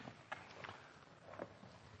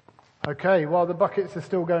Okay, while the buckets are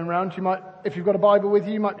still going round, you might, if you've got a Bible with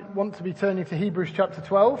you, you might want to be turning to Hebrews chapter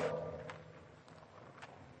 12.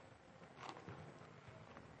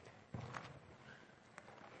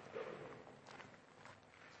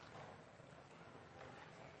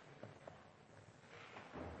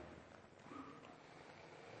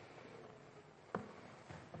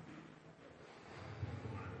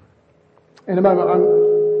 In a moment,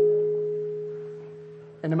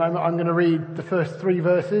 I'm going to read the first 3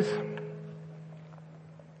 verses.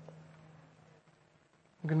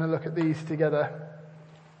 I'm going to look at these together.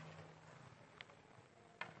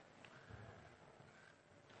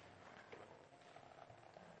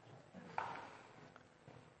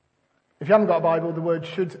 If you haven't got a Bible, the words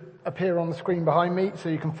should appear on the screen behind me, so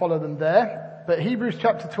you can follow them there. But Hebrews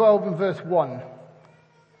chapter 12 and verse 1.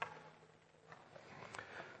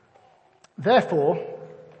 Therefore,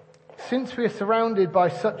 since we are surrounded by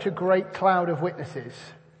such a great cloud of witnesses,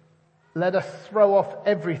 let us throw off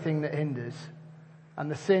everything that hinders and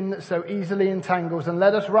the sin that so easily entangles, and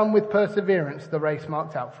let us run with perseverance the race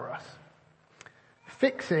marked out for us,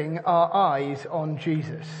 fixing our eyes on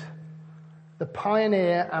Jesus, the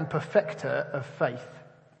pioneer and perfecter of faith.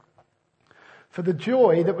 For the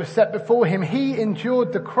joy that was set before him, he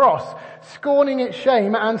endured the cross, scorning its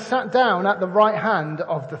shame, and sat down at the right hand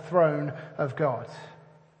of the throne of God.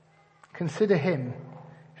 Consider him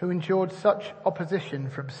who endured such opposition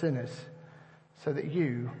from sinners, so that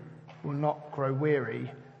you will not grow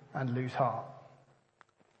weary and lose heart.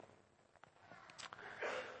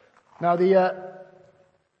 Now,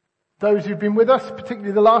 those who've been with us,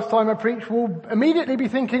 particularly the last time I preached, will immediately be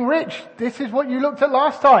thinking, Rich, this is what you looked at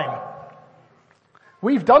last time.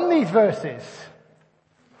 We've done these verses.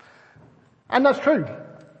 And that's true.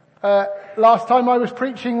 Last time I was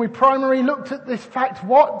preaching, we primarily looked at this fact.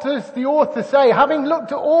 What does the author say? Having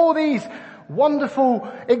looked at all these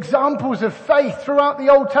wonderful examples of faith throughout the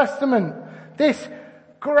Old Testament, this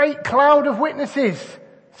great cloud of witnesses,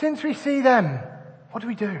 since we see them, what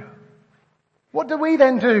do? What do we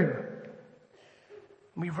then do?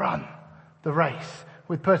 We run the race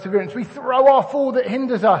with perseverance. We throw off all that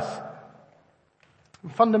hinders us.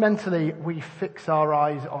 And fundamentally, we fix our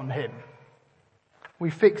eyes on him. We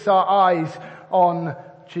fix our eyes on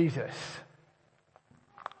Jesus.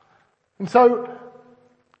 And so,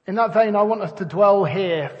 in that vein, I want us to dwell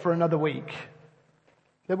here for another week.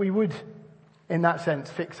 That we would, in that sense,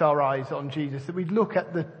 fix our eyes on Jesus. That we'd look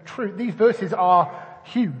at the truth. These verses are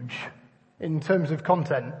huge in terms of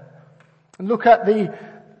content. And look at the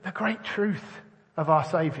great truth of our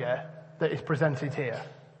Saviour that is presented here.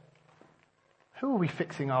 Who are we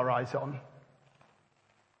fixing our eyes on?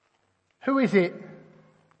 Who is it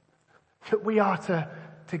that we are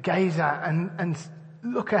to gaze at and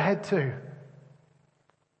look ahead to?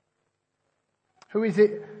 Who is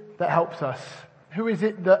it that helps us? Who is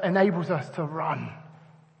it that enables us to run?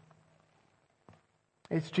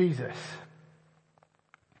 It's Jesus.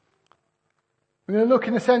 We're going to look,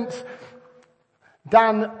 in a sense,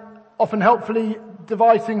 Dan often helpfully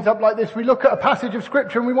divide things up like this. We look at a passage of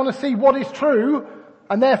scripture and we want to see what is true,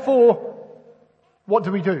 and therefore, what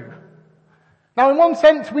do we do? Now, in one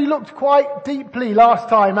sense, we looked quite deeply last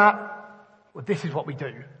time at, well, this is what we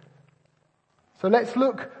do. So let's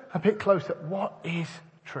look a bit closer. What is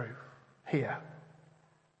true here?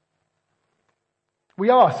 We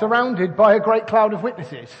are surrounded by a great cloud of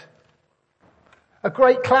witnesses. A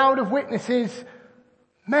great cloud of witnesses,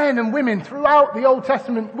 men and women throughout the Old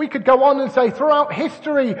Testament. We could go on and say throughout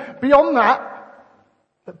history beyond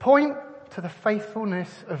that point to the faithfulness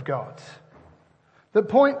of God.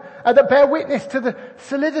 That bear witness to the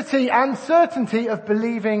solidity and certainty of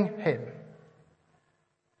believing him.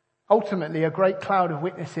 Ultimately, a great cloud of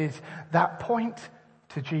witnesses that point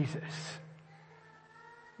to Jesus.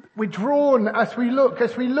 We're drawn as we look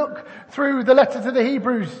through the letter to the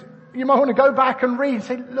Hebrews. You might want to go back and read and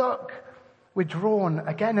say, look, we're drawn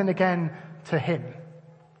again and again to him.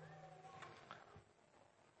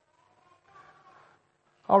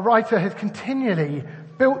 Our writer has continually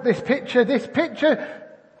built this picture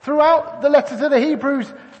throughout the letter to the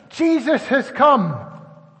Hebrews. Jesus has come.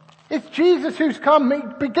 It's Jesus who's come.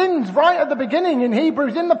 It begins right at the beginning in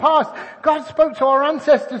Hebrews. In the past, God spoke to our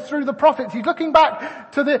ancestors through the prophets. He's looking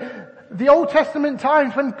back to the Old Testament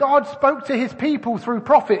times when God spoke to his people through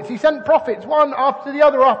prophets. He sent prophets one after the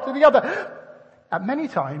other. At many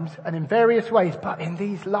times and in various ways, but in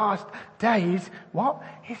these last days, what?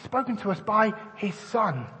 He's spoken to us by his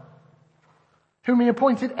Son, whom he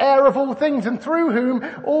appointed heir of all things, and through whom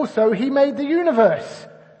also he made the universe.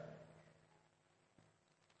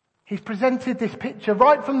 He's presented this picture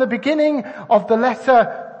right from the beginning of the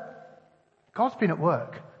letter. God's been at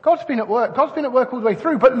work God's been at work. God's been at work all the way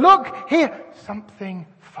through. But look here, something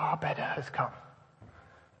far better has come.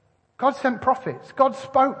 God sent prophets. God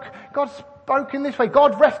spoke. God spoke in this way.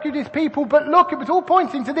 God rescued his people. But look, it was all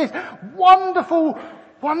pointing to this wonderful,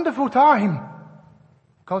 wonderful time.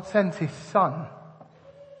 God sent his son.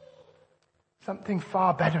 Something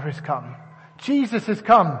far better has come. Jesus has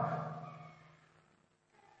come.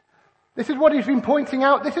 This is what he's been pointing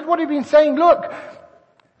out. This is what he's been saying. Look,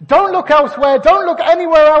 don't look elsewhere. Don't look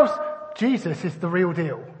anywhere else. Jesus is the real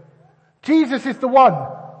deal. Jesus is the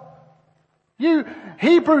one. You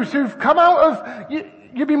Hebrews who've come out of,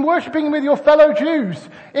 you've been worshipping with your fellow Jews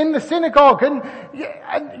in the synagogue and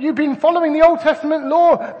you've been following the Old Testament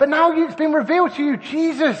law, but now it's been revealed to you,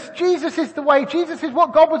 Jesus. Jesus is the way. Jesus is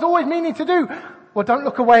what God was always meaning to do. Well, don't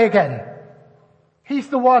look away again. He's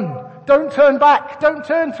the one. Don't turn back. Don't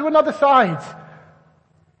turn to another side.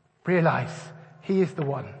 Realize he is the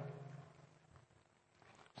one.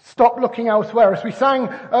 Stop looking elsewhere. As we sang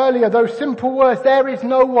earlier, those simple words, there is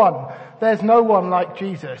no one. There's no one like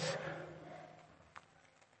Jesus.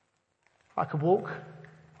 I could walk.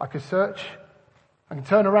 I could search. I can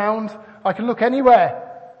turn around. I can look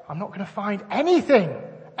anywhere. I'm not going to find anything,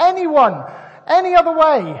 anyone, any other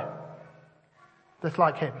way that's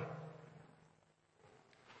like him.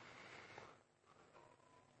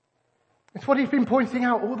 It's what he's been pointing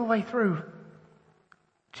out all the way through.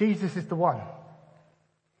 Jesus is the one.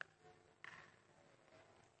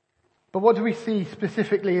 But what do we see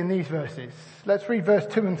specifically in these verses? Let's read verse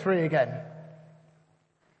 2 and 3 again.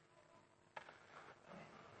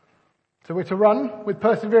 So we're to run with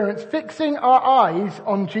perseverance, fixing our eyes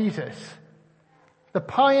on Jesus, the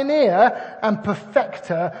pioneer and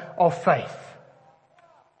perfecter of faith.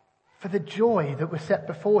 For the joy that was set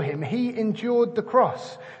before him, he endured the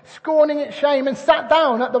cross, scorning its shame, and sat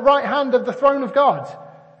down at the right hand of the throne of God.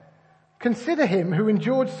 Consider him who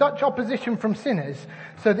endured such opposition from sinners,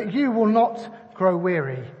 so that you will not grow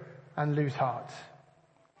weary and lose heart.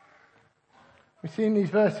 We see in these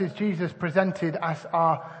verses Jesus presented as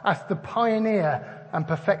the pioneer and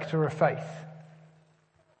perfecter of faith.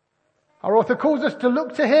 Our author calls us to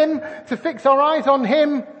look to him, to fix our eyes on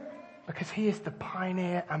him, because he is the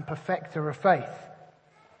pioneer and perfecter of faith.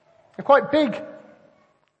 They're quite big,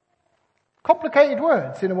 complicated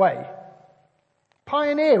words in a way.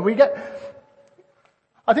 Pioneer,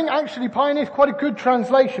 I think actually pioneer is quite a good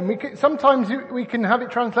translation. Sometimes we can have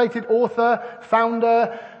it translated author,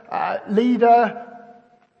 founder, leader.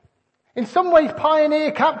 In some ways,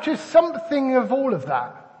 pioneer captures something of all of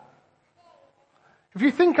that. If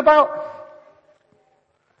you think about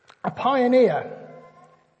a pioneer,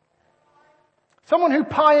 someone who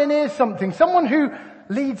pioneers something, someone who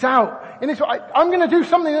leads out. I'm going to do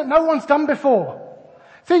something that no one's done before.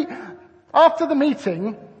 See, after the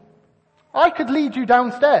meeting, I could lead you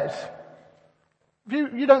downstairs.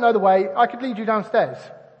 If you don't know the way, I could lead you downstairs.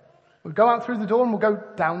 We'll go out through the door and we'll go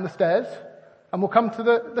down the stairs and we'll come to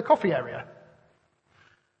the coffee area.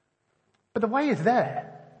 But the way is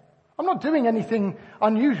there. I'm not doing anything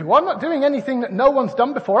unusual. I'm not doing anything that no one's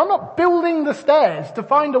done before. I'm not building the stairs to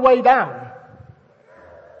find a way down.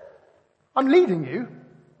 I'm leading you.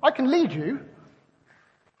 I can lead you.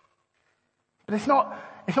 But it's not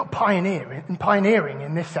pioneering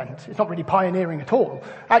in this sense. It's not really pioneering at all,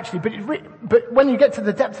 actually. But when you get to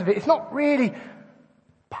the depths of it, it's not really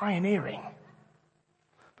pioneering.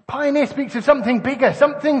 Pioneer speaks of something bigger,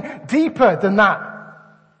 something deeper than that.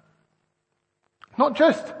 Not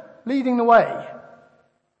just leading the way,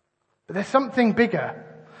 but there's something bigger.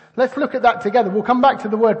 Let's look at that together. We'll come back to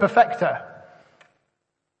the word perfecter.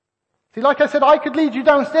 See, like I said, I could lead you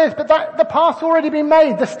downstairs, but the path's already been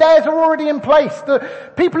made. The stairs are already in place. The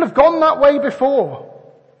people have gone that way before.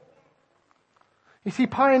 You see,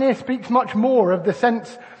 pioneer speaks much more of the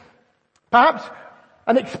sense, perhaps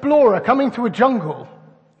an explorer coming to a jungle.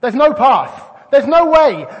 There's no path. There's no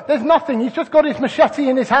way. There's nothing. He's just got his machete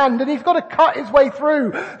in his hand and he's got to cut his way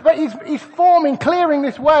through. But he's clearing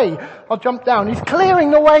this way. I'll jump down. He's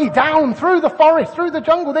clearing the way down through the forest, through the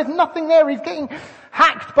jungle. There's nothing there. He's getting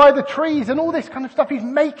hacked by the trees and all this kind of stuff. He's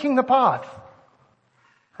making the path.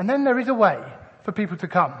 And then there is a way for people to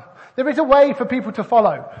come. There is a way for people to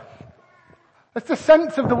follow. That's the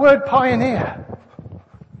sense of the word pioneer.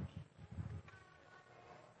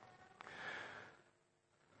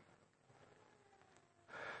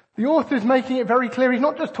 The author's making it very clear. He's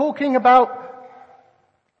not just talking about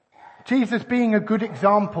Jesus being a good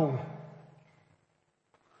example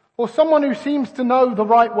or someone who seems to know the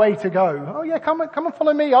right way to go. Oh yeah, come and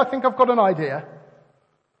follow me. I think I've got an idea.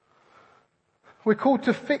 We're called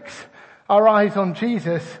to fix our eyes on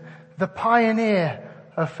Jesus, the pioneer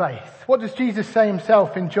of faith. What does Jesus say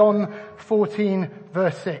himself in John 14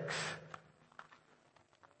 verse 6?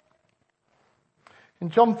 In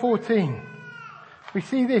John 14, we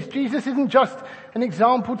see this. Jesus isn't just an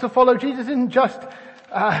example to follow. Jesus isn't just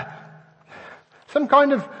some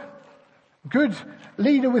kind of good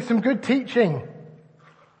leader with some good teaching.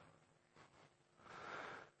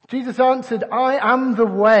 Jesus answered, I am the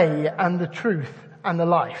way and the truth and the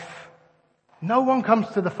life. No one comes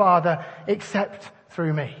to the Father except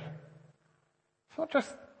through me. It's not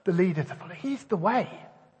just the leader to follow. He's the way.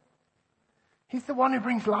 He's the one who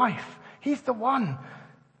brings life. He's the one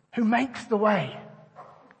who makes the way.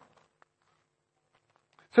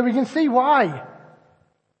 So we can see why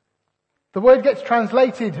the word gets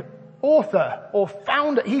translated author or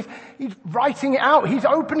founder. He's writing it out. He's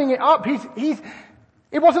opening it up.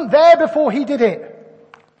 It wasn't there before he did it.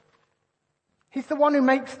 He's the one who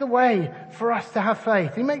makes the way for us to have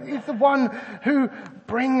faith. He's the one who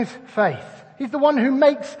brings faith. He's the one who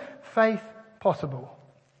makes faith possible.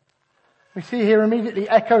 We see here immediately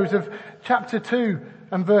echoes of chapter 2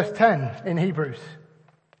 and verse 10 in Hebrews.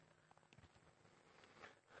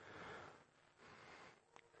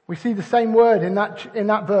 We see the same word in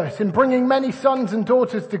that verse. In bringing many sons and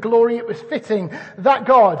daughters to glory, it was fitting that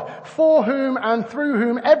God, for whom and through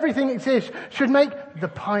whom everything exists, should make the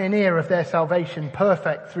pioneer of their salvation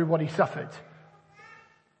perfect through what he suffered.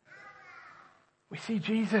 We see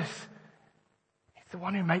Jesus. He's the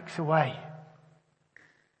one who makes a way.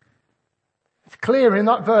 It's clear in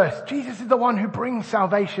that verse. Jesus is the one who brings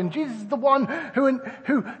salvation. Jesus is the one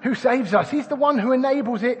who saves us. He's the one who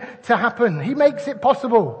enables it to happen. He makes it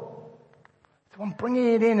possible. He's the one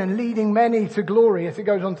bringing it in and leading many to glory, as it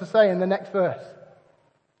goes on to say in the next verse.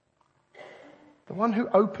 The one who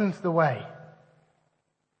opens the way.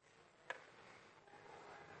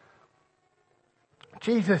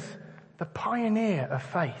 Jesus, the pioneer of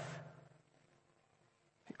faith.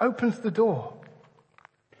 He opens the door.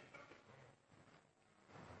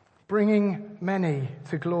 Bringing many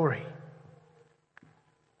to glory.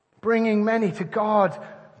 Bringing many to God,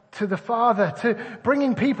 to the Father, to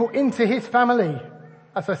bringing people into his family.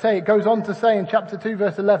 As I say, it goes on to say in chapter 2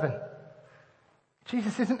 verse 11.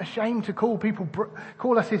 Jesus isn't ashamed to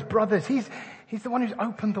call us his brothers. He's the one who's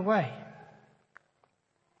opened the way.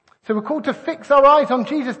 So we're called to fix our eyes on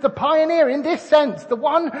Jesus, the pioneer in this sense, the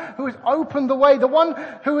one who has opened the way, the one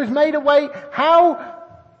who has made a way. How?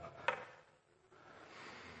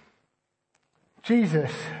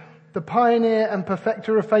 Jesus, the pioneer and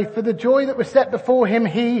perfecter of faith, for the joy that was set before him,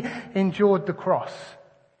 he endured the cross,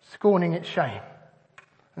 scorning its shame,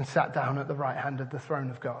 and sat down at the right hand of the throne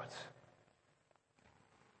of God.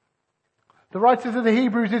 The writers of the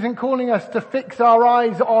Hebrews isn't calling us to fix our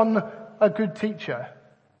eyes on a good teacher.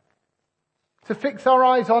 To fix our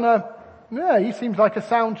eyes on he seems like a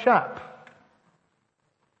sound chap.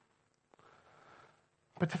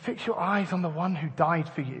 But to fix your eyes on the one who died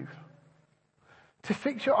for you. To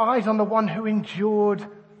fix your eyes on the one who endured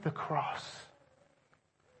the cross.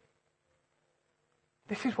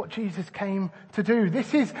 This is what Jesus came to do.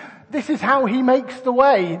 This is how he makes the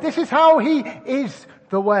way. This is how he is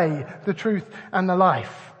the way, the truth, and the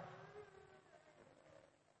life.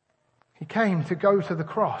 He came to go to the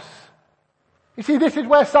cross. You see, this is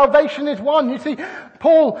where salvation is won. You see,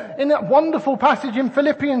 Paul, in that wonderful passage in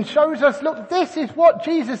Philippians, shows us, look, this is what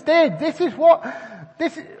Jesus did.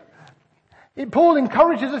 Paul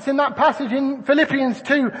encourages us in that passage in Philippians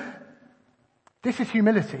 2. This is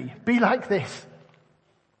humility. Be like this.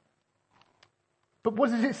 But what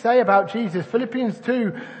does it say about Jesus? Philippians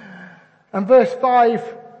 2 and verse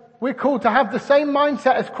 5, we're called to have the same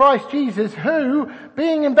mindset as Christ Jesus, who,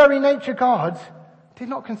 being in very nature God, did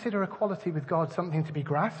not consider equality with God something to be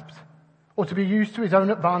grasped or to be used to his own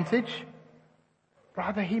advantage.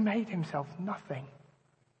 Rather, he made himself nothing,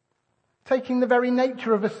 taking the very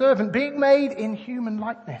nature of a servant, being made in human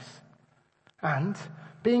likeness. And,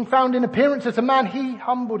 being found in appearance as a man, he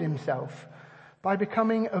humbled himself by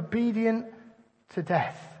becoming obedient to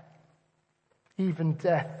death, even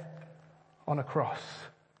death on a cross.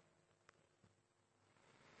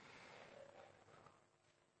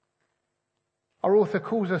 Our author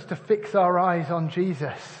calls us to fix our eyes on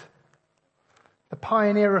Jesus, the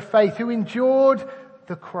pioneer of faith who endured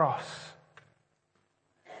the cross.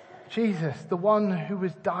 Jesus, the one who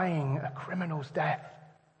was dying a criminal's death.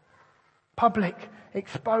 Public,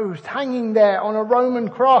 exposed, hanging there on a Roman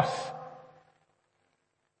cross.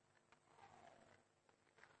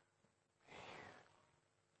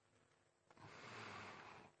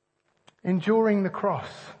 Enduring the cross.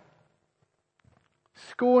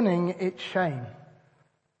 Scorning its shame.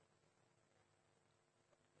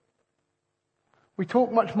 We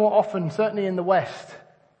talk much more often, certainly in the West,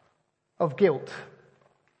 of guilt.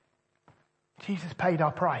 Jesus paid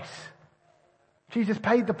our price. Jesus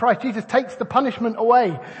paid the price. Jesus takes the punishment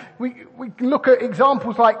away. We look at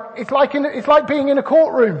examples like, it's like being in a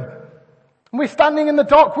courtroom. We're standing in the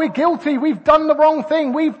dock. We're guilty. We've done the wrong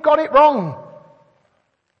thing. We've got it wrong.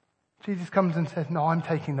 Jesus comes and says, no, I'm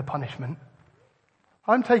taking the punishment.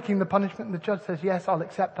 I'm taking the punishment. And the judge says, yes, I'll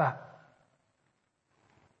accept that.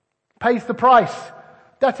 Pays the price.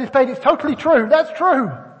 Debt is paid. It's totally true. That's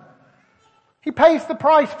true. He pays the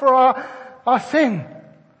price for our sin.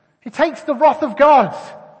 He takes the wrath of God.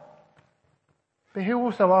 But he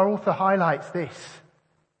also, our author, highlights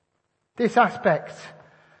this aspect.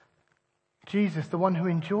 Jesus, the one who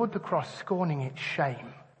endured the cross, scorning its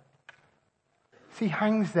shame. He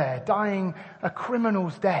hangs there, dying a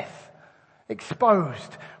criminal's death,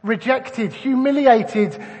 exposed, rejected,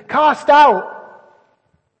 humiliated, cast out.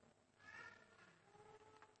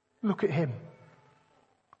 Look at him.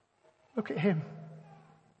 Look at him.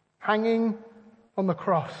 Hanging on the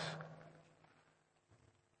cross.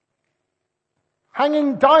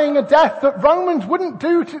 Hanging, dying a death that Romans wouldn't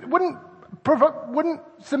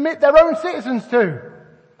submit their own citizens to.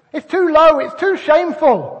 It's too low, it's too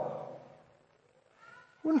shameful.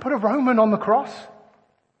 Wouldn't put a Roman on the cross.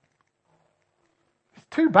 It's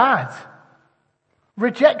too bad.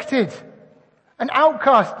 Rejected. An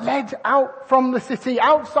outcast, led out from the city,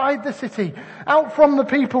 outside the city, out from the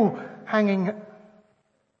people, hanging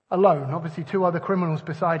alone. Obviously 2 other criminals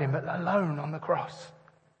beside him, but alone on the cross.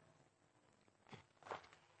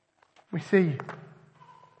 We see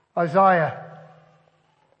Isaiah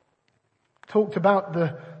talked about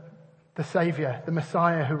the Saviour, the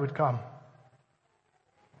Messiah who would come.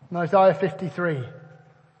 In Isaiah 53.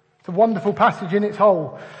 It's a wonderful passage in its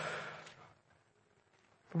whole.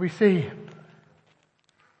 We see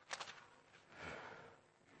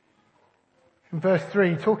in verse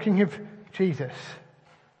 3, talking of Jesus,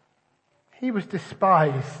 he was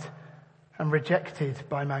despised and rejected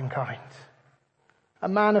by mankind. A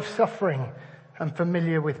man of suffering and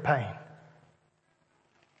familiar with pain.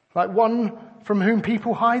 Like one from whom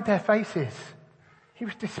people hide their faces. He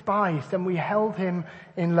was despised and we held him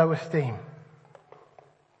in low esteem.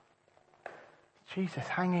 Jesus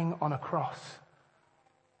hanging on a cross.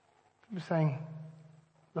 He was saying,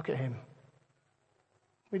 look at him.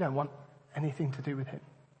 We don't want anything to do with him.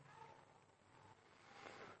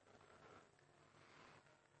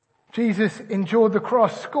 Jesus endured the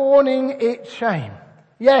cross, scorning its shame.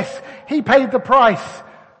 Yes, he paid the price.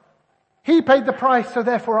 He paid the price, so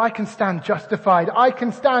therefore I can stand justified. I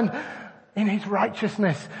can stand in his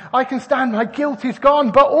righteousness. I can stand, my guilt is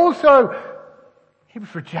gone, but also he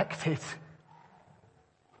was rejected.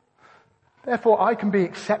 Therefore I can be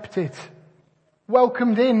accepted,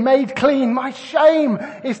 welcomed in, made clean. My shame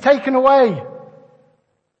is taken away.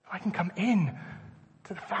 I can come in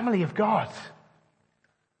to the family of God.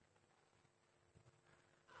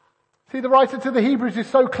 See, the writer to the Hebrews is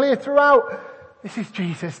so clear throughout. This is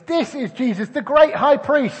Jesus. This is Jesus, the great high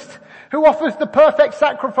priest who offers the perfect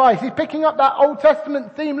sacrifice. He's picking up that Old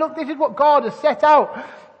Testament theme. Look, this is what God has set out.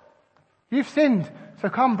 You've sinned, so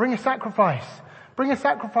come, bring a sacrifice. Bring a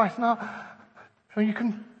sacrifice now. We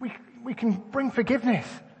can bring forgiveness.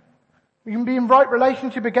 We can be in right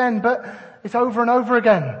relationship again, but it's over and over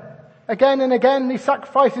again. Again and again, these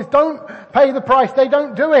sacrifices don't pay the price. They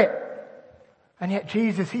don't do it. And yet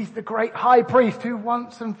Jesus, he's the great high priest who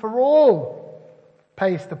once and for all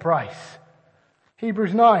pays the price.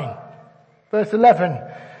 Hebrews 9, verse 11.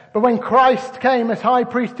 But when Christ came as high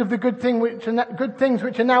priest of the good things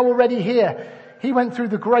which are now already here, he went through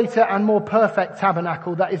the greater and more perfect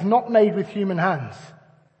tabernacle that is not made with human hands.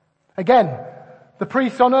 Again, the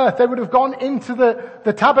priests on earth, they would have gone into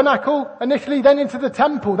the tabernacle initially, then into the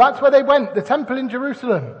temple. That's where they went, the temple in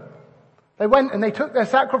Jerusalem. They went and they took the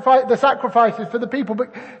sacrifices for the people.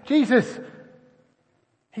 But Jesus,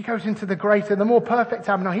 he goes into the greater, the more perfect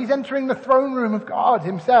tabernacle. He's entering the throne room of God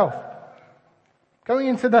himself. Going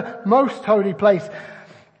into the most holy place.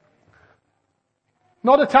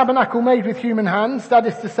 Not a tabernacle made with human hands, that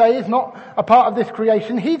is to say, is not a part of this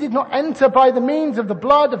creation. He did not enter by the means of the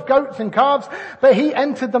blood of goats and calves, but he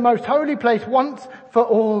entered the most holy place once for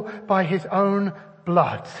all by his own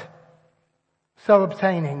blood, so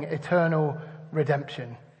obtaining eternal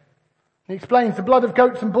redemption. He explains the blood of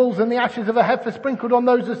goats and bulls and the ashes of a heifer sprinkled on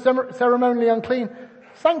those who are ceremonially unclean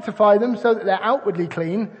sanctify them so that they're outwardly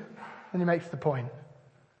clean. And he makes the point.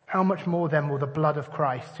 How much more then will the blood of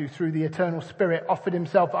Christ, who through the eternal Spirit offered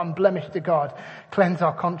himself unblemished to God, cleanse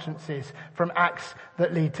our consciences from acts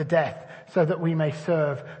that lead to death, so that we may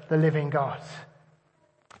serve the living God.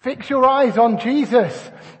 Fix your eyes on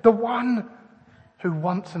Jesus, the one who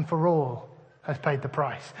once and for all has paid the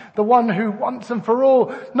price. The one who once and for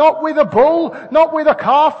all, not with a bull, not with a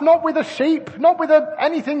calf, not with a sheep, not with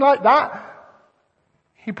anything like that.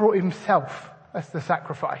 He brought himself as the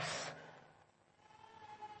sacrifice.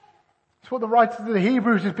 It's what the writer of the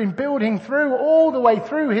Hebrews has been building through all the way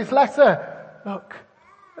through his letter. Look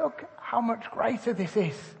how much greater this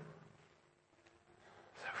is.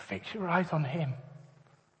 So fix your eyes on him,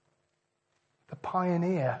 the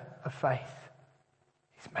pioneer of faith.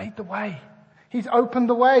 He's made the way. He's opened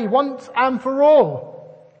the way once and for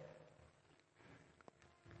all.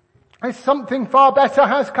 As something far better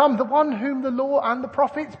has come, the one whom the law and the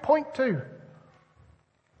prophets point to.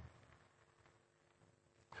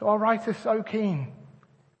 So our writer's so keen.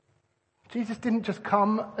 Jesus didn't just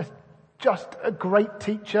come as just a great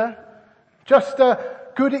teacher, just a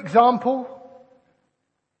good example.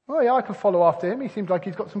 Oh yeah, I can follow after him. He seems like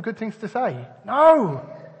he's got some good things to say. No!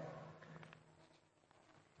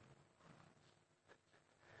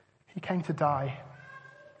 He came to die.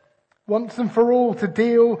 Once and for all to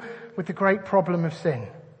deal with the great problem of sin.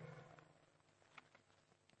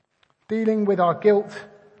 Dealing with our guilt,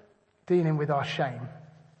 dealing with our shame.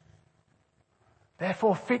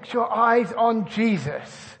 Therefore, fix your eyes on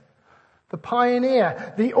Jesus, the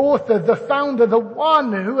pioneer, the author, the founder, the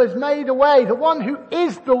one who has made a way, the one who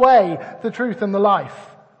is the way, the truth and the life.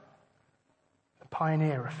 The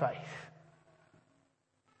pioneer of faith.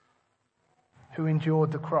 Who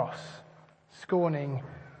endured the cross, scorning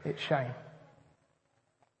its shame.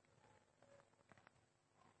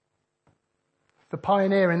 The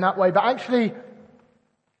pioneer in that way, but actually,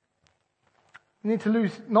 we need to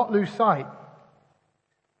not lose sight.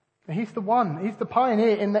 He's the one, he's the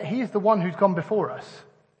pioneer in that he's the one who's gone before us.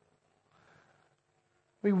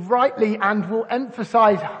 We rightly and will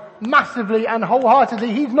emphasize massively and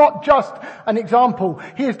wholeheartedly, he's not just an example,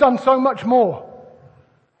 he has done so much more.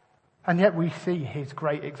 And yet we see his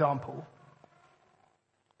great example.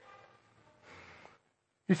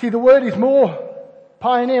 You see, the word is more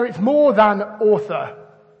pioneer, it's more than author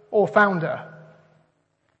or founder.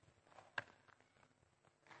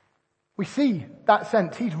 We see that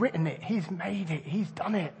sense. He's written it, he's made it, he's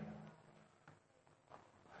done it.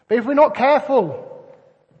 But if we're not careful,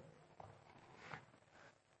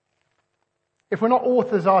 if we're not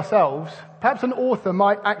authors ourselves, perhaps an author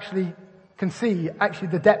might can see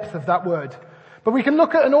the depth of that word. But we can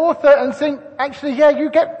look at an author and think, actually, yeah, you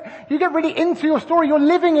get really into your story, you're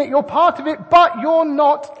living it, you're part of it, but you're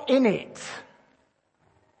not in it.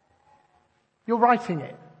 You're writing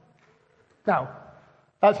it. Now,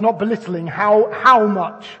 that's not belittling how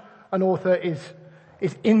much an author is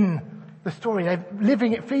in the story. They're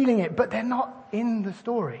living it, feeling it, but they're not in the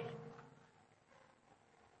story.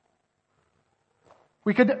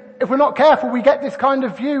 We could, if we're not careful, we get this kind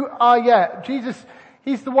of view, Jesus,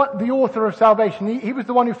 he's the author of salvation. He was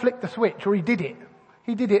the one who flicked the switch, or he did it.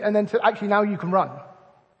 He did it, and then said, actually now you can run.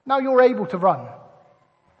 Now you're able to run.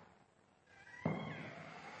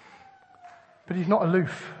 But he's not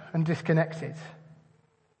aloof and disconnected.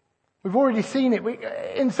 We've already seen it.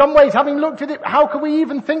 In some ways, having looked at it, how can we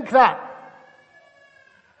even think that?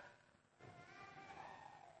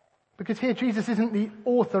 Because here Jesus isn't the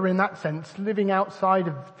author in that sense, living outside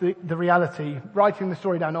of the reality, writing the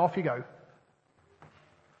story down, off you go.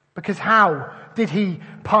 Because how did he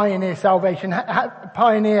pioneer salvation,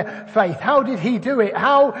 pioneer faith? How did he do it?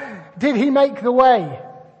 How did he make the way?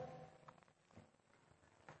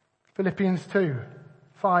 Philippians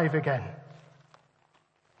 2:5 again.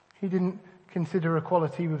 He didn't consider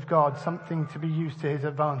equality with God something to be used to his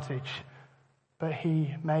advantage, but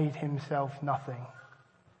he made himself nothing,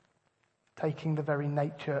 taking the very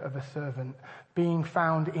nature of a servant, being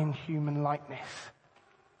found in human likeness.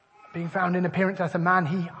 Being found in appearance as a man,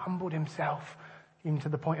 he humbled himself even to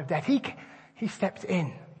the point of death. He stepped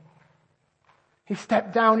in. He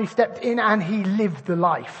stepped down, he stepped in, and he lived the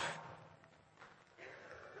life.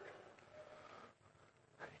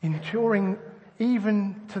 Enduring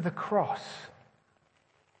even to the cross.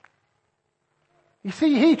 You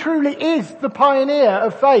see, he truly is the pioneer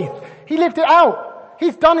of faith. He lived it out.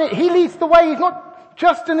 He's done it. He leads the way. He's not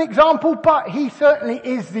just an example, but he certainly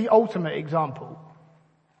is the ultimate example.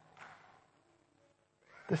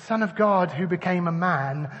 The Son of God who became a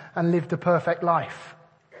man and lived a perfect life.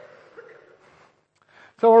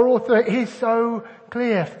 So our author is so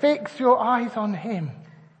clear. Fix your eyes on him.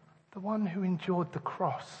 The one who endured the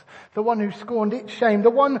cross. The one who scorned its shame. The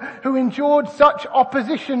one who endured such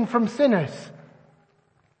opposition from sinners.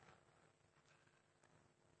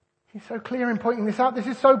 He's so clear in pointing this out. This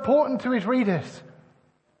is so important to his readers.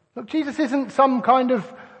 Look, Jesus isn't some kind of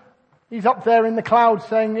He's up there in the clouds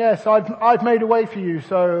saying, yes, I've made a way for you,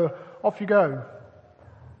 so off you go.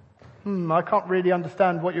 I can't really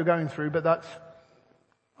understand what you're going through, but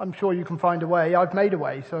I'm sure you can find a way. I've made a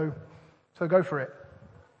way, so go for it.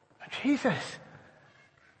 Jesus,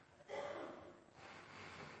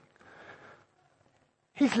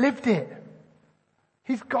 He's lived it.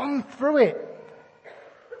 He's gone through it.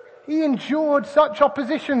 He endured such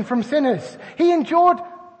opposition from sinners. He endured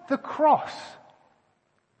the cross.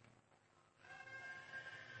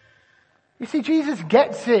 You see, Jesus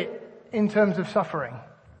gets it in terms of suffering.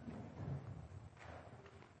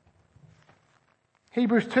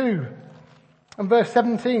 Hebrews 2 and verse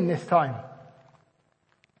 17 this time.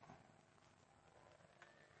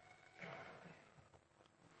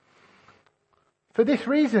 For this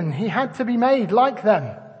reason, he had to be made like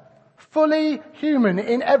them, fully human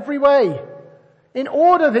in every way, in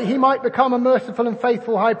order that he might become a merciful and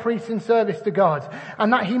faithful high priest in service to God,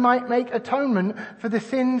 and that he might make atonement for the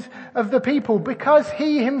sins of the people. Because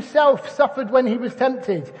he himself suffered when he was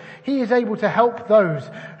tempted, he is able to help those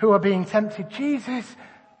who are being tempted. Jesus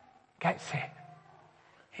gets it.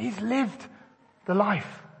 He's lived the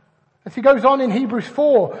life. As he goes on in Hebrews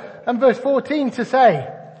 4 and verse 14 to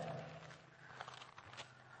say,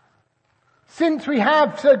 since we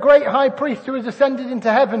have so great high priest who has ascended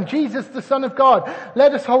into heaven, Jesus the Son of God,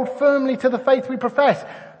 let us hold firmly to the faith we profess.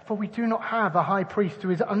 For we do not have a high priest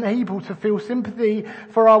who is unable to feel sympathy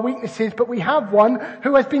for our weaknesses, but we have one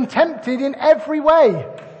who has been tempted in every way,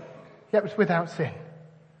 yet was without sin.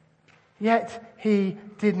 Yet he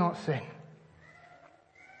did not sin.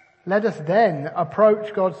 Let us then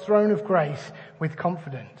approach God's throne of grace with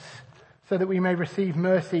confidence, so that we may receive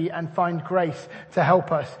mercy and find grace to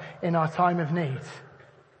help us in our time of need.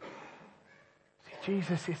 See,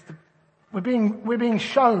 Jesus is we're being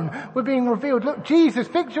shown, we're being revealed. Look, Jesus,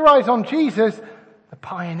 fix your eyes on Jesus, the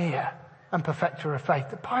pioneer and perfecter of faith.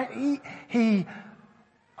 He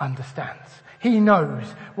understands. He knows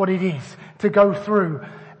what it is to go through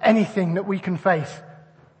anything that we can face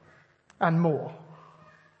and more.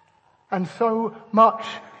 And so much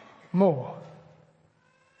more.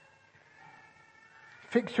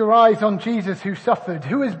 Fix your eyes on Jesus who suffered,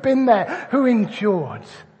 who has been there, who endured.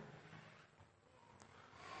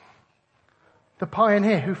 The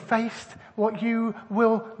pioneer who faced what you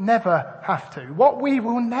will never have to, what we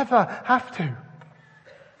will never have to.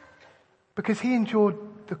 Because he endured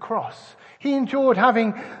the cross. He endured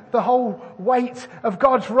having the whole weight of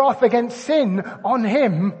God's wrath against sin on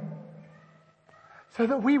him, so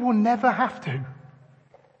that we will never have to.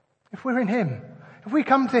 If we're in him, if we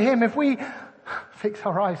come to him, if we fix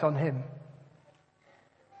our eyes on him.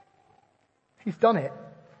 He's done it.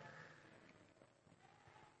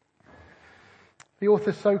 The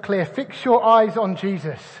author's so clear. Fix your eyes on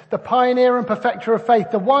Jesus, the pioneer and perfecter of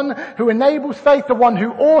faith, the one who enables faith, the one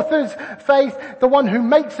who authors faith, the one who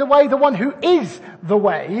makes a way, the one who is the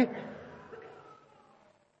way.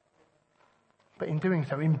 But in doing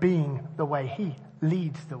so, in being the way, he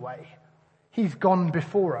leads the way. He's gone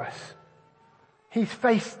before us. He's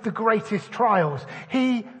faced the greatest trials.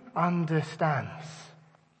 He understands.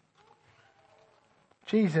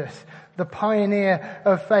 Jesus, the pioneer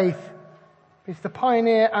of faith, is the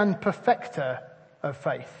pioneer and perfecter of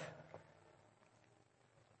faith.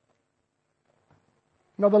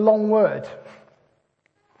 Another long word.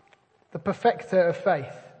 The perfecter of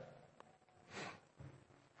faith.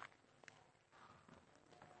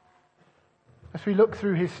 As we look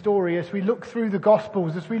through his story, as we look through the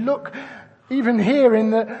Gospels, as we look even here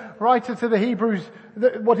in the writer to the Hebrews,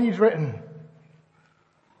 what he's written,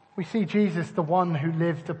 we see Jesus, the one who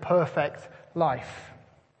lived a perfect life.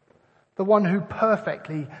 The one who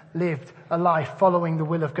perfectly lived a life following the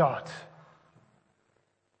will of God.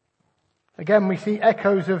 Again, we see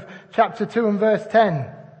echoes of chapter 2 and verse 10.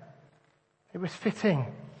 It was fitting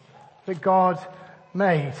that God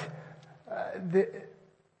made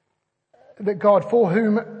that God, for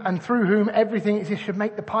whom and through whom everything exists, should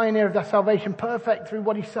make the pioneer of their salvation perfect through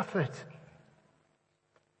what he suffered.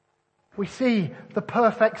 We see the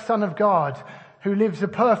perfect Son of God who lives a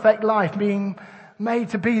perfect life being made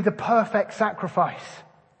to be the perfect sacrifice.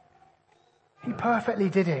 He perfectly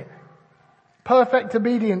did it. Perfect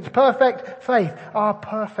obedience, perfect faith, our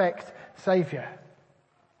perfect Saviour.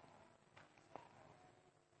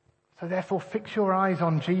 So therefore, fix your eyes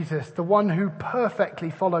on Jesus, the one who perfectly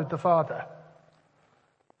followed the Father,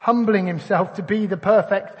 humbling himself to be the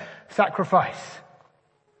perfect sacrifice.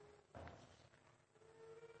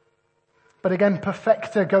 But again,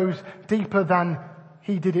 perfecter goes deeper than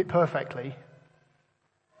he did it perfectly.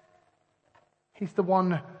 He's the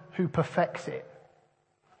one who perfects it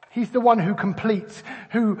He's the one who completes,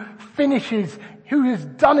 who finishes, who has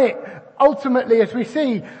done it ultimately, as we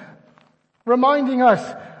see, reminding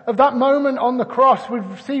us of that moment on the cross we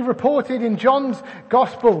see reported in John's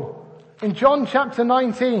Gospel, in John chapter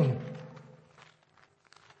 19.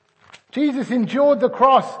 Jesus endured the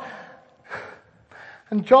cross.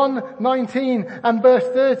 And John 19 and verse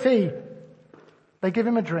 30, they give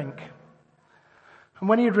him a drink. And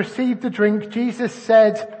when he had received the drink, Jesus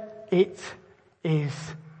said, "It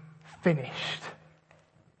is finished."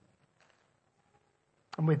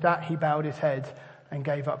 And with that, he bowed his head and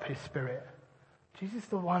gave up his spirit. Jesus is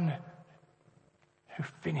the one who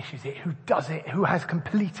finishes it, who does it, who has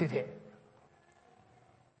completed it.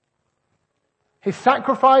 His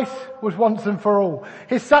sacrifice was once and for all.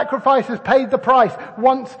 His sacrifice has paid the price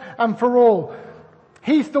once and for all.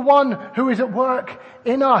 He's the one who is at work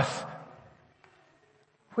in us.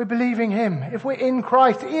 If we're believing him, if we're in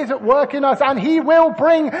Christ, he is at work in us, and he will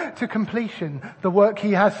bring to completion the work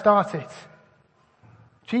he has started.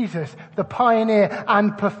 Jesus, the pioneer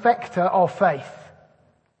and perfecter of faith.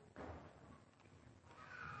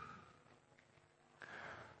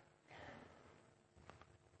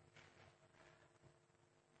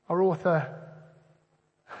 Our author,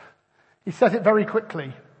 he says it very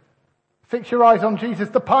quickly. Fix your eyes on Jesus,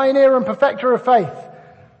 the pioneer and perfecter of faith.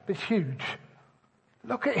 It's huge.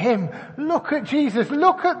 Look at him. Look at Jesus.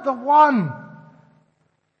 Look at the one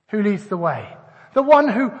who leads the way. The one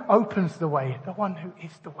who opens the way. The one who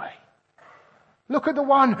is the way. Look at the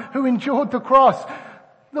one who endured the cross.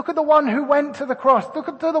 Look at the one who went to the cross. Look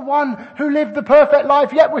at the one who lived the perfect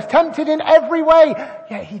life, yet was tempted in every way,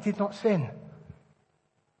 yet he did not sin.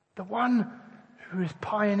 The one who has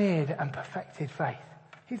pioneered and perfected faith.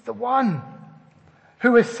 He's the one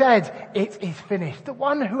who has said, "It is finished." The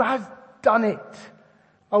one who has done it,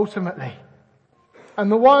 ultimately.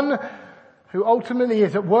 And the one who ultimately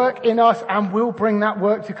is at work in us and will bring that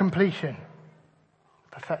work to completion.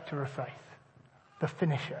 Perfecter of faith. The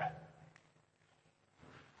finisher.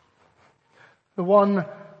 The one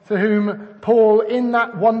to whom Paul, in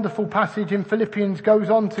that wonderful passage in Philippians, goes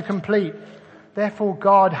on to complete. Therefore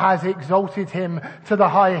God has exalted him to the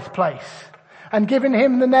highest place and given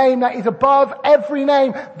him the name that is above every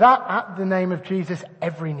name, that at the name of Jesus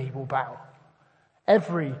every knee will bow.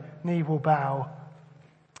 Every knee will bow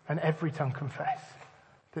and every tongue confess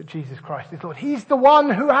that Jesus Christ is Lord. He's the one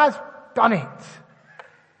who has done it.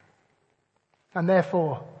 And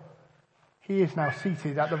therefore, he is now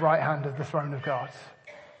seated at the right hand of the throne of God.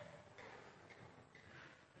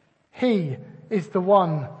 He is the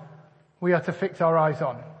one we are to fix our eyes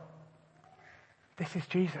on. This is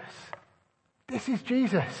Jesus. This is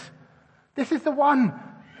Jesus. This is the one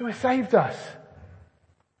who has saved us.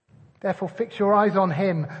 Therefore, fix your eyes on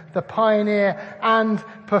him, the pioneer and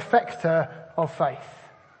perfecter of faith.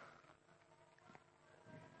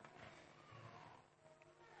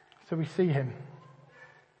 So we see him.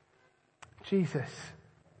 Jesus,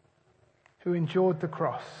 who endured the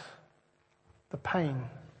cross, the pain,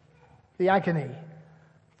 the agony,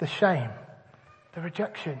 the shame, the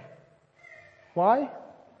rejection. Why?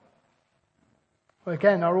 Well,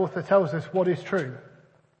 again, our author tells us what is true.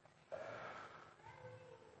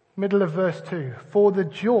 Middle of verse 2. For the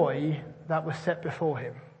joy that was set before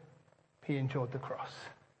him, he endured the cross.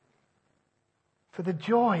 For the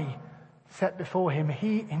joy set before him,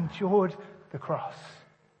 he endured the cross.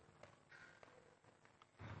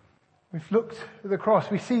 We've looked at the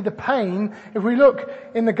cross. We see the pain. If we look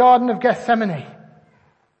in the Garden of Gethsemane,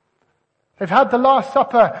 they've had the Last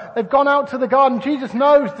Supper. They've gone out to the garden. Jesus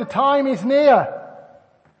knows the time is near.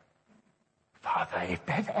 Father, if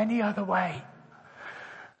there's any other way,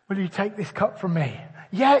 will you take this cup from me?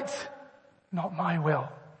 Yet, not my will,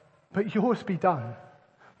 but yours be done.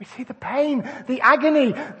 We see the pain, the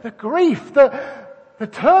agony, the grief, the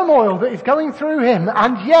turmoil that is going through him,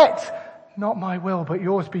 and yet, not my will, but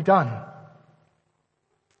yours be done.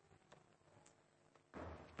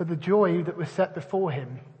 But the joy that was set before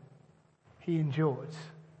him, he endured.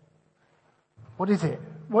 What is it?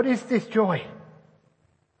 What is this joy?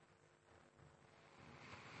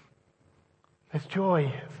 There's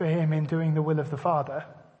joy for him in doing the will of the Father.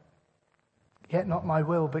 Yet not my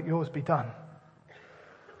will, but yours be done.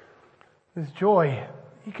 There's joy.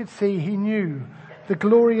 He could see, he knew the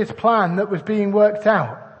glorious plan that was being worked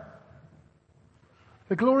out.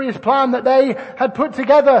 The glorious plan that they had put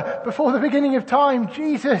together before the beginning of time.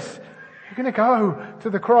 Jesus, you're going to go to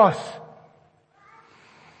the cross.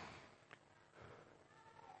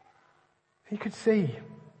 He could see,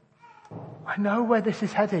 I know where this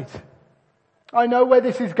is headed. I know where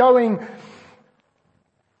this is going.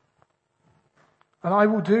 And I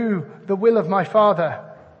will do the will of my Father.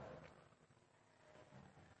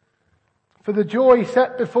 For the joy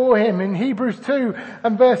set before him. In Hebrews 2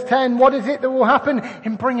 and verse 10, what is it that will happen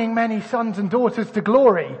in bringing many sons and daughters to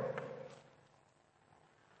glory?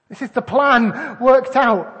 This is the plan worked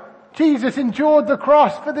out. Jesus endured the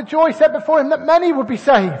cross for the joy set before him that many would be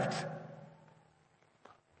saved.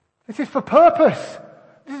 This is for purpose.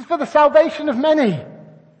 This is for the salvation of many.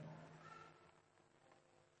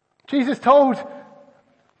 Jesus told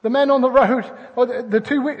the men on the road, or the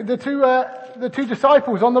two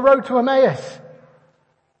disciples on the road to Emmaus.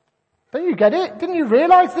 Don't you get it? Didn't you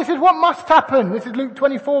realize this is what must happen? This is Luke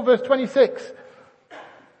 24 verse 26.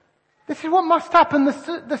 This is what must happen.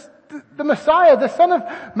 The Messiah, the Son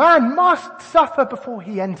of Man, must suffer before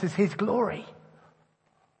he enters his glory.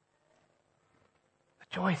 The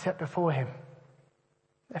joy set before him.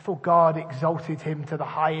 Therefore God exalted him to the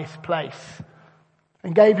highest place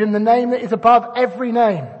and gave him the name that is above every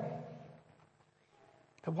name.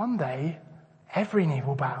 That one day every knee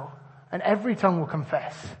will bow and every tongue will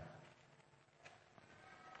confess.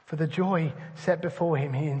 For the joy set before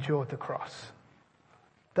him, he endured the cross.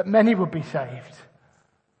 That many would be saved.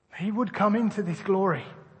 He would come into this glory.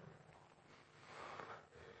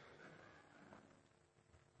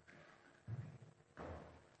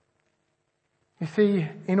 You see,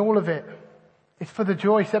 in all of it, it's for the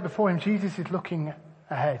joy set before him. Jesus is looking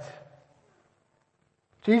ahead.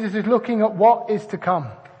 Jesus is looking at what is to come.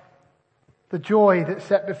 The joy that's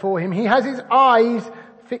set before him. He has his eyes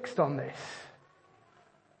fixed on this.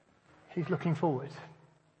 He's looking forward.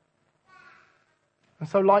 And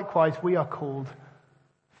so likewise we are called,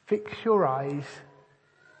 fix your eyes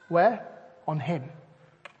where? On him.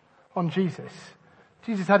 On Jesus.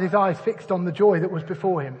 Jesus had his eyes fixed on the joy that was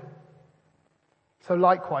before him. So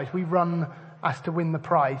likewise we run as to win the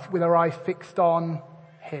prize with our eyes fixed on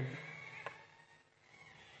him.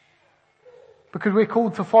 Because we're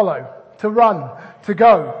called to follow, to run, to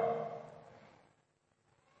go.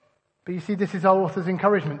 But you see, this is our author's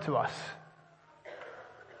encouragement to us.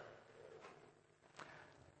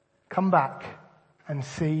 Come back and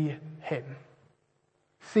see him.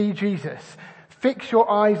 See Jesus. Fix your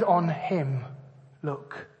eyes on him.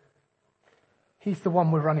 Look. He's the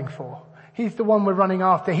one we're running for. He's the one we're running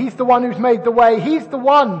after. He's the one who's made the way. He's the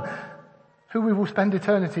one who we will spend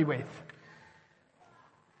eternity with.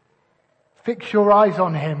 Fix your eyes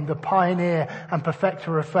on him, the pioneer and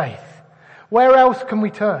perfecter of faith. Where else can we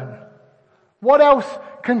turn? What else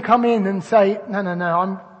can come in and say,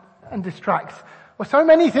 no, and distract? Well, so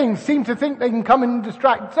many things seem to think they can come and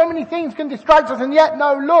distract. So many things can distract us, and yet,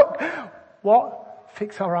 no, look. What?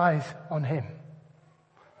 Fix our eyes on him.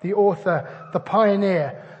 The author, the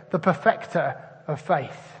pioneer, the perfecter of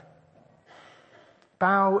faith.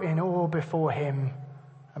 Bow in awe before him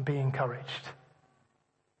and be encouraged.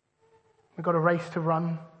 We've got a race to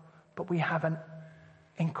run, but we have an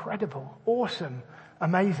incredible, awesome,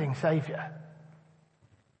 amazing Saviour.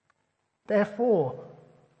 Therefore,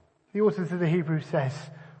 the author of the Hebrews says,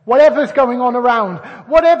 whatever's going on around,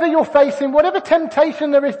 whatever you're facing, whatever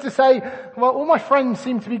temptation there is to say, well, all my friends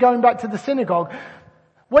seem to be going back to the synagogue.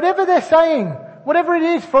 Whatever they're saying, whatever it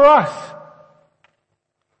is for us,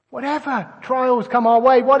 whatever trials come our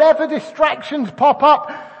way, whatever distractions pop up,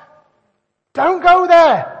 don't go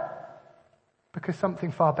there. Because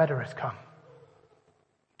something far better has come.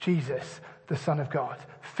 Jesus, the Son of God.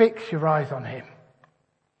 Fix your eyes on him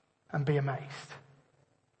and be amazed.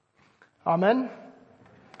 Amen.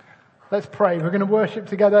 Let's pray. We're going to worship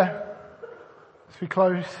together as we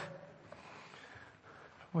close.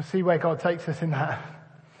 We'll see where God takes us in that.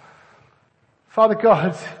 Father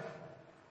God,